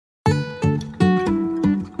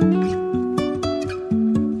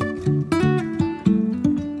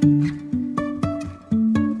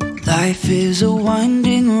Life is a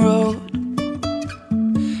winding road,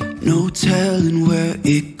 no telling where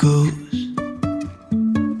it goes.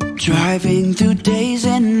 Driving through days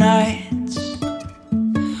and nights,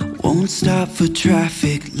 won't stop for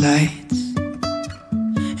traffic lights.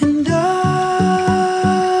 And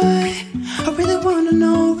I really wanna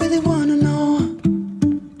know,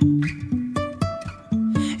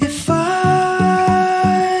 if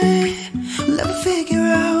I will ever figure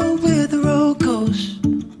out where the road goes.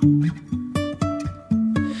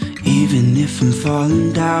 Even if I'm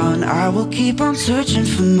falling down, I will keep on searching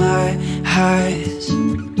for my highs.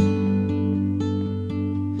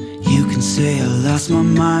 You can say I lost my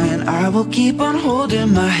mind, I will keep on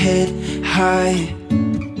holding my head high,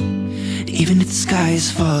 even if the sky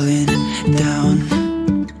is falling down.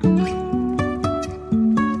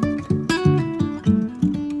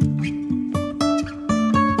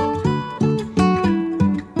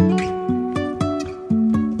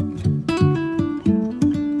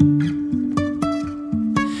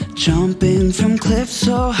 Jumping from cliffs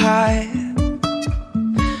so high,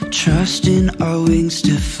 trusting our wings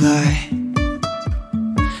to fly.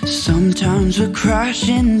 Sometimes we're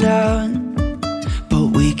crashing down,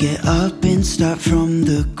 but we get up and start from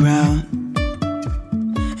the ground.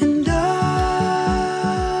 And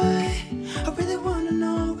I really wanna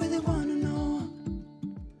know.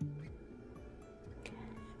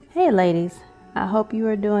 Hey ladies, I hope you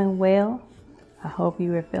are doing well. I hope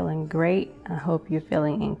you are feeling great. I hope you're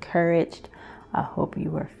feeling encouraged. I hope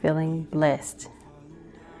you are feeling blessed.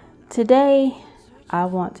 Today, I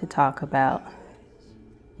want to talk about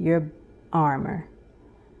your armor.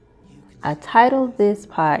 I titled this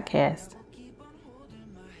podcast,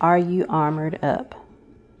 Are You Armored Up?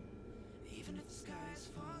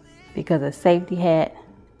 Because a safety hat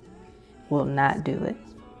will not do it.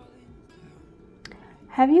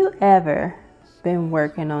 Have you ever been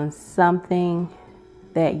working on something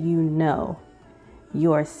that you know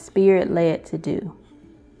you are spirit led to do?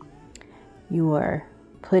 You are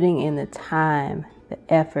putting in the time, the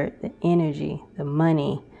effort, the energy, the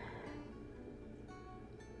money,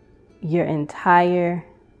 your entire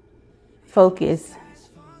focus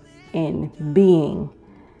and being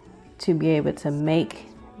to be able to make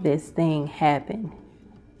this thing happen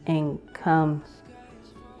and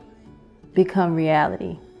become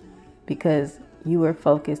reality, because you are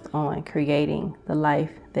focused on creating the life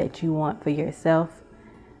that you want for yourself,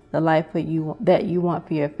 the life that you want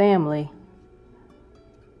for your family.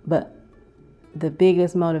 But the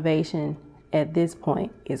biggest motivation at this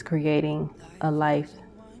point is creating a life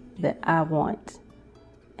that I want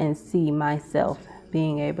and see myself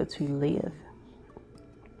being able to live.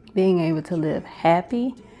 Being able to live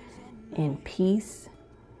happy, in peace,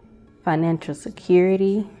 financial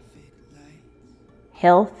security,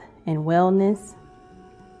 health and wellness.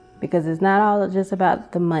 Because it's not all just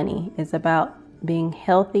about the money. It's about being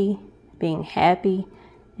healthy, being happy,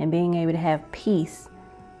 and being able to have peace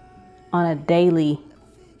on a daily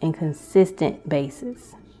and consistent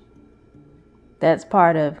basis. That's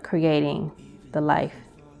part of creating the life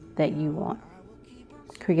that you want,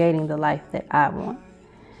 creating the life that I want.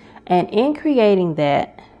 And in creating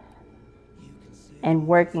that and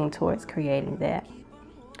working towards creating that,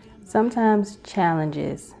 sometimes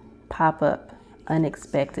challenges pop up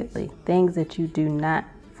unexpectedly, things that you do not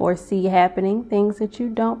foresee happening, things that you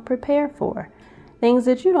don't prepare for, things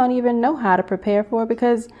that you don't even know how to prepare for,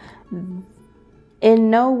 because in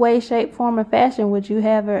no way, shape, form, or fashion would you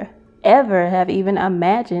ever have even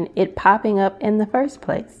imagined it popping up in the first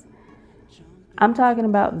place. I'm talking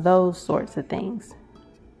about those sorts of things.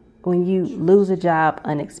 When you lose a job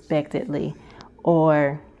unexpectedly,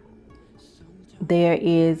 or there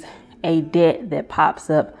is a debt that pops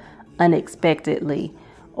up unexpectedly,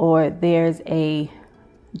 or there's a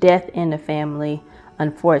death in the family,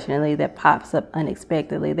 unfortunately, that pops up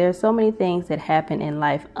unexpectedly. There's so many things that happen in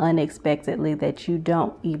life unexpectedly that you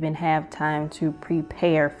don't even have time to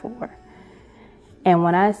prepare for. And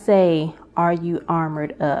when I say, are you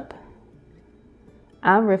armored up?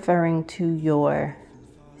 I'm referring to your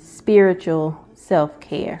spiritual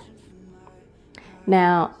self-care.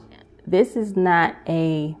 Now, this is not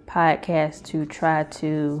a podcast to try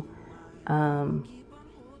to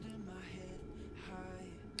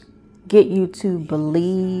get you to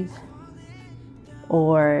believe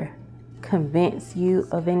or convince you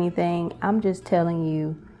of anything. I'm just telling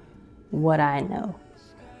you what I know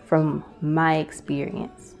from my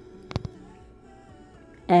experience.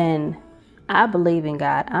 And I believe in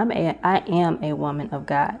God. I am a woman of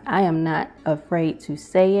God. I am not afraid to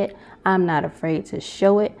say it. I'm not afraid to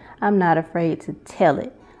show it. I'm not afraid to tell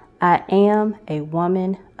it. I am a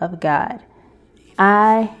woman of God.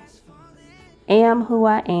 I am who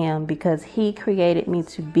I am because He created me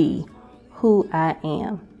to be who I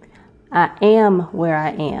am. I am where I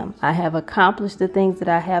am. I have accomplished the things that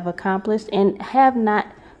I have accomplished and have not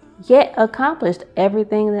yet accomplished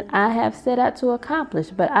everything that I have set out to accomplish.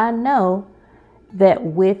 But I know that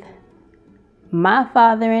with my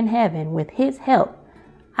Father in heaven, with His help,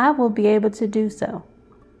 I will be able to do so.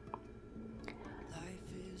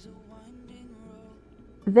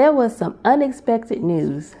 There was some unexpected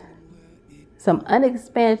news, some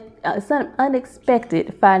unexpected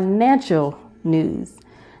financial news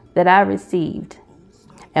that I received.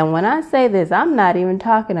 And when I say this, I'm not even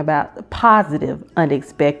talking about the positive,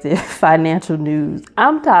 unexpected financial news.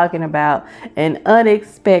 I'm talking about an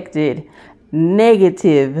unexpected,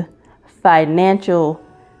 negative financial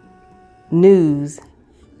news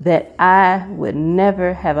that I would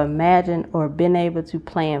never have imagined or been able to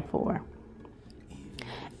plan for.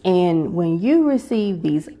 And when you receive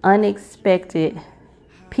these unexpected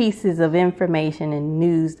pieces of information and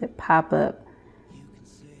news that pop up,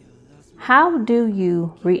 how do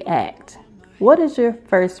you react? What is your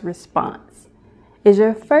first response? Is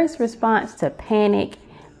your first response to panic,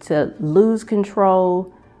 to lose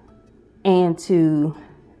control, and to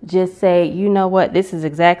just say, you know what, this is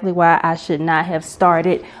exactly why I should not have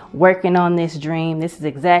started working on this dream. This is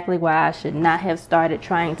exactly why I should not have started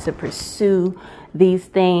trying to pursue these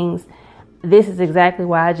things. This is exactly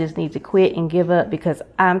why I just need to quit and give up because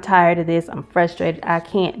I'm tired of this. I'm frustrated. I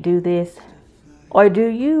can't do this. Or do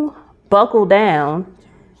you buckle down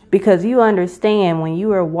because you understand when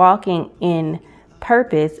you are walking in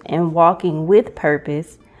purpose and walking with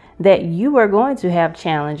purpose that you are going to have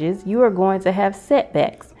challenges. You are going to have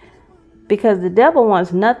setbacks because the devil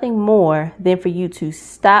wants nothing more than for you to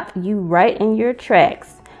stop you right in your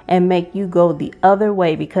tracks and make you go the other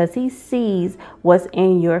way because he sees what's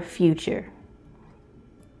in your future.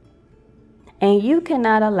 And you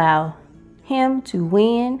cannot allow him to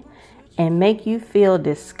win and make you feel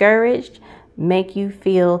discouraged, make you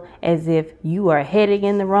feel as if you are heading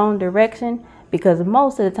in the wrong direction, because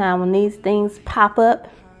most of the time when these things pop up,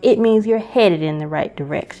 it means you're headed in the right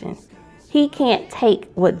direction. He can't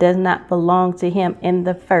take what does not belong to him in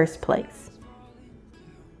the first place.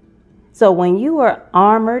 So when you are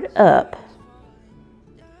armored up,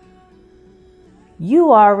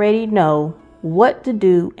 you already know what to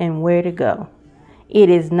do and where to go. It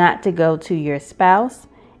is not to go to your spouse.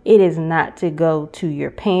 It is not to go to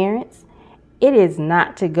your parents. It is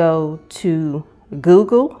not to go to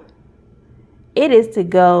Google. It is to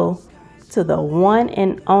go to the one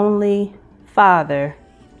and only Father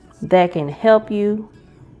that can help you,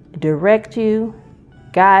 direct you,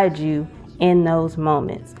 guide you in those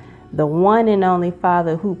moments. The one and only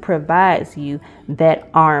Father who provides you that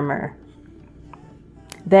armor,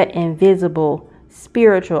 that invisible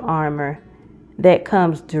spiritual armor that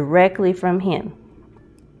comes directly from him.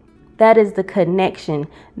 That is the connection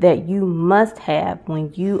that you must have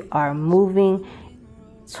when you are moving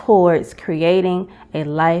towards creating a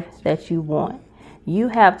life that you want. You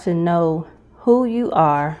have to know who you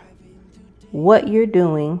are, what you're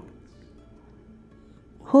doing,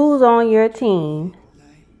 who's on your team,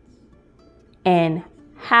 and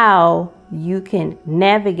how you can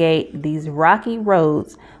navigate these rocky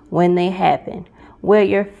roads when they happen, where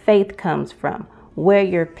your faith comes from, where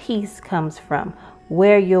your peace comes from,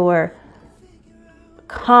 where your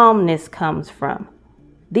calmness comes from.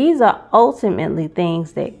 These are ultimately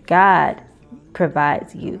things that God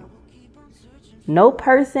provides you. No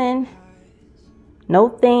person, no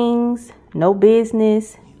things, no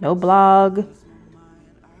business, no blog,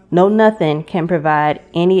 no nothing can provide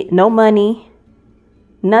no money.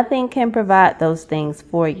 Nothing can provide those things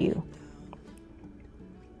for you.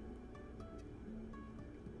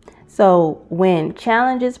 So when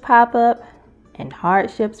challenges pop up and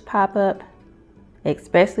hardships pop up,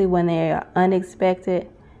 especially when they are unexpected,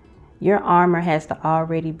 your armor has to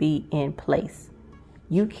already be in place.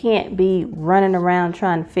 You can't be running around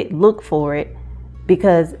trying to look for it,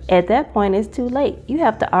 because at that point it's too late. You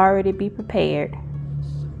have to already be prepared.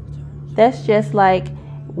 That's just like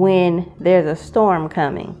when there's a storm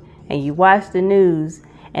coming and you watch the news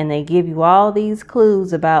and they give you all these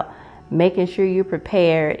clues about making sure you're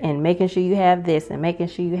prepared and making sure you have this and making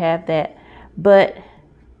sure you have that. But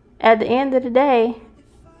at the end of the day,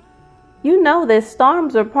 you know that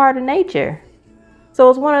storms are part of nature. So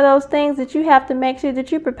it's one of those things that you have to make sure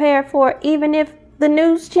that you're prepared for, even if the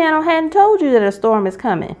news channel hadn't told you that a storm is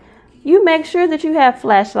coming. You make sure that you have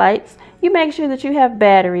flashlights. You make sure that you have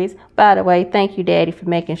batteries. By the way, thank you, Daddy, for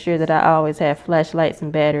making sure that I always have flashlights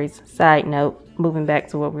and batteries. Side note, moving back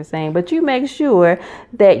to what we're saying. But you make sure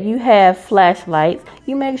that you have flashlights.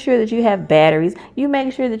 You make sure that you have batteries. You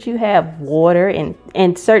make sure that you have water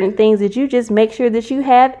and certain things that you just make sure that you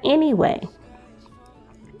have anyway.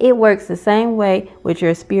 It works the same way with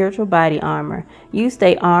your spiritual body armor. You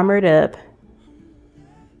stay armored up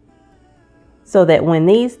so that when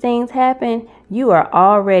these things happen, you are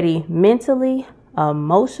already mentally,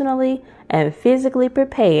 emotionally, and physically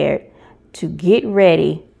prepared to get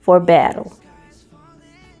ready for battle.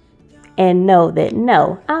 And know that,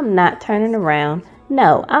 no, I'm not turning around.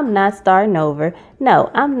 No, I'm not starting over. No,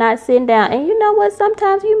 I'm not sitting down. And you know what?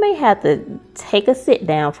 Sometimes you may have to take a sit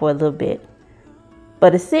down for a little bit.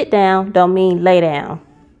 But a sit down don't mean lay down.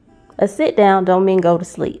 A sit down don't mean go to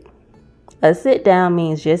sleep. A sit down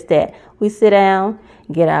means just that. We sit down,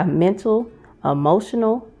 get our mental,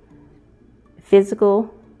 emotional,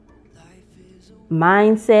 physical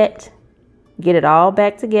mindset, get it all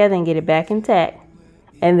back together and get it back intact.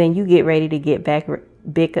 And then you get ready to get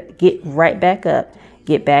right back up,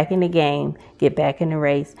 get back in the game, get back in the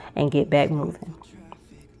race, and get back moving.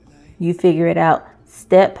 You figure it out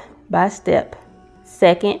step by step,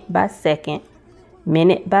 second by second,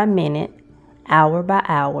 minute by minute, hour by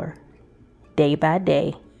hour, day by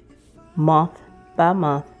day, month by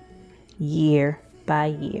month, year by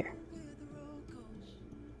year.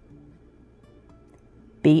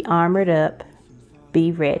 Be armored up.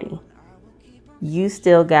 Be ready. You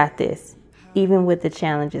still got this, even with the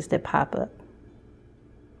challenges that pop up.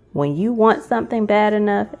 When you want something bad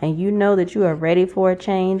enough and you know that you are ready for a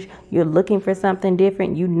change, you're looking for something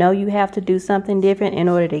different, you know you have to do something different in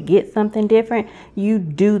order to get something different, you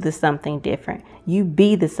do the something different. You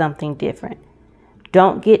be the something different.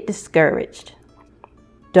 Don't get discouraged.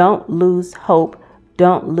 Don't lose hope.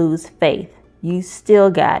 Don't lose faith. You still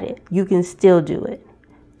got it. You can still do it.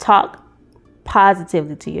 Talk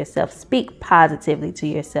positively to yourself. Speak positively to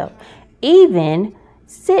yourself. Even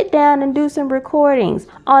sit down and do some recordings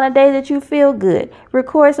on a day that you feel good.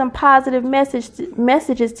 Record some positive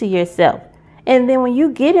messages to yourself. And then when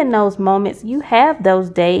you get in those moments, you have those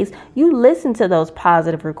days, you listen to those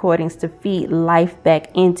positive recordings to feed life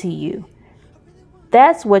back into you.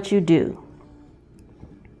 That's what you do.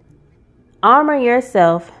 Armor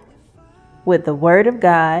yourself with the Word of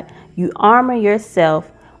God. You armor yourself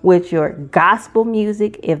with your gospel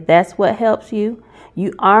music, if that's what helps you.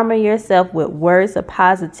 You armor yourself with words of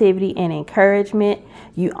positivity and encouragement.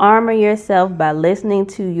 You armor yourself by listening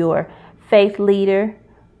to your faith leader,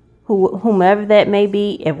 whomever that may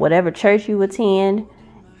be, at whatever church you attend.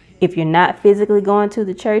 If you're not physically going to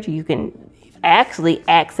the church, you can actually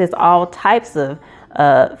access all types of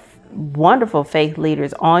wonderful faith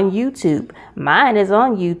leaders on YouTube. Mine is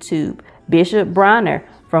on YouTube. Bishop Bronner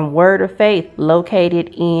from Word of Faith,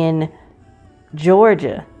 located in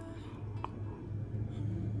Georgia.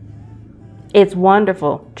 It's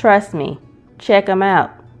wonderful. Trust me. Check him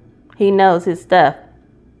out. He knows his stuff.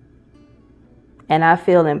 And I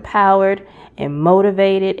feel empowered and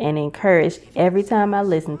motivated and encouraged every time I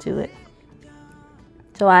listen to it.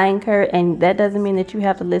 So I encourage, and that doesn't mean that you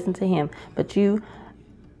have to listen to him, but you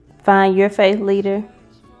find your faith leader,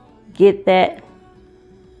 get that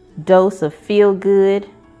dose of feel good,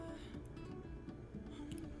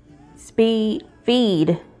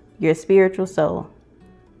 feed your spiritual soul.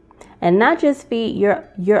 And not just feed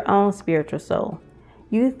your own spiritual soul.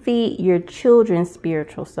 You feed your children's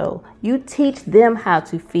spiritual soul. You teach them how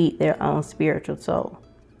to feed their own spiritual soul.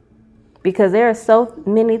 Because there are so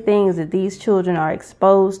many things that these children are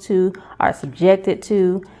exposed to, are subjected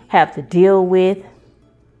to, have to deal with.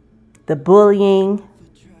 The bullying,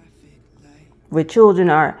 where children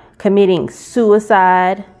are committing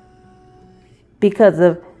suicide because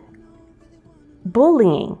of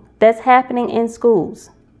bullying that's happening in schools.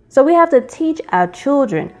 So we have to teach our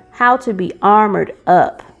children how to be armored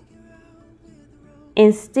up.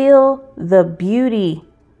 Instill the beauty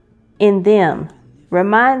in them.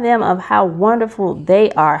 Remind them of how wonderful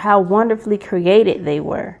they are, how wonderfully created they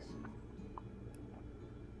were.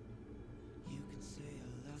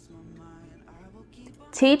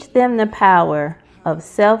 Teach them the power of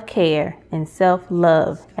self-care and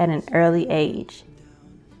self-love at an early age,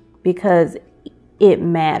 because it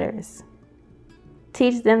matters.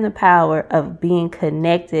 Teach them the power of being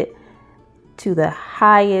connected to the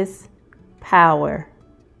highest power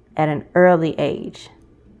at an early age.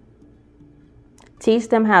 Teach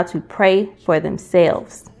them how to pray for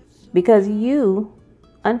themselves, because you,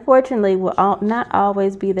 unfortunately, will not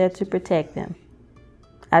always be there to protect them.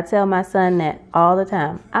 I tell my son that all the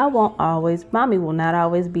time. Mommy will not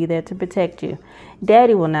always be there to protect you.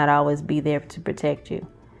 Daddy will not always be there to protect you.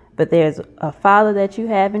 But there's a Father that you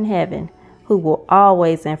have in heaven who will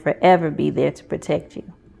always and forever be there to protect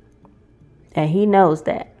you. And he knows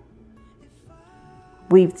that.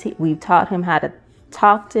 We've taught him how to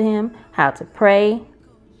talk to him, how to pray,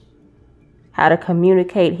 how to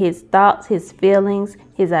communicate his thoughts, his feelings,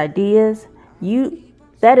 his ideas.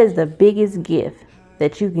 That is the biggest gift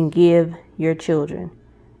that you can give your children.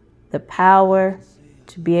 The power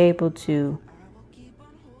to be able to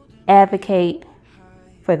advocate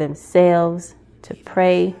for themselves, to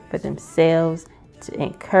pray for themselves, to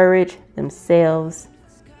encourage themselves,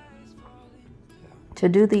 to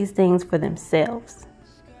do these things for themselves.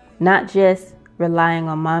 Not just relying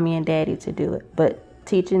on mommy and daddy to do it, but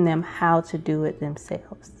teaching them how to do it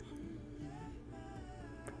themselves.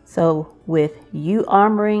 So with you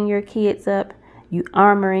armoring your kids up, you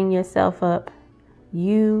armoring yourself up,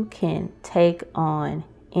 you can take on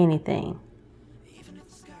anything.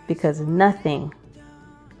 Because nothing,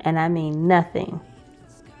 and I mean nothing,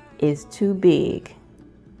 is too big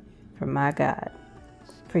for my God,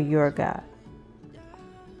 for your God.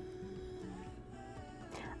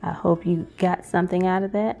 I hope you got something out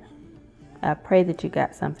of that. I pray that you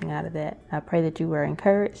got something out of that. I pray that you were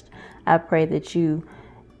encouraged. I pray that you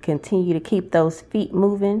continue to keep those feet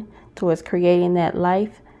moving towards creating that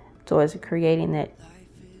life, towards creating that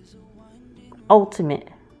ultimate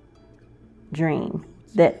dream,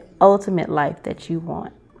 that ultimate life that you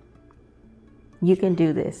want. You can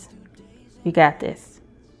do this. You got this.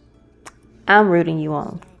 I'm rooting you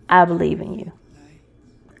on. I believe in you.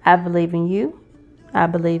 I believe in you. I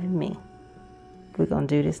believe in me. We're going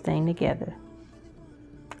to do this thing together.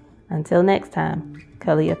 Until next time,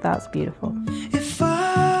 color your thoughts beautiful.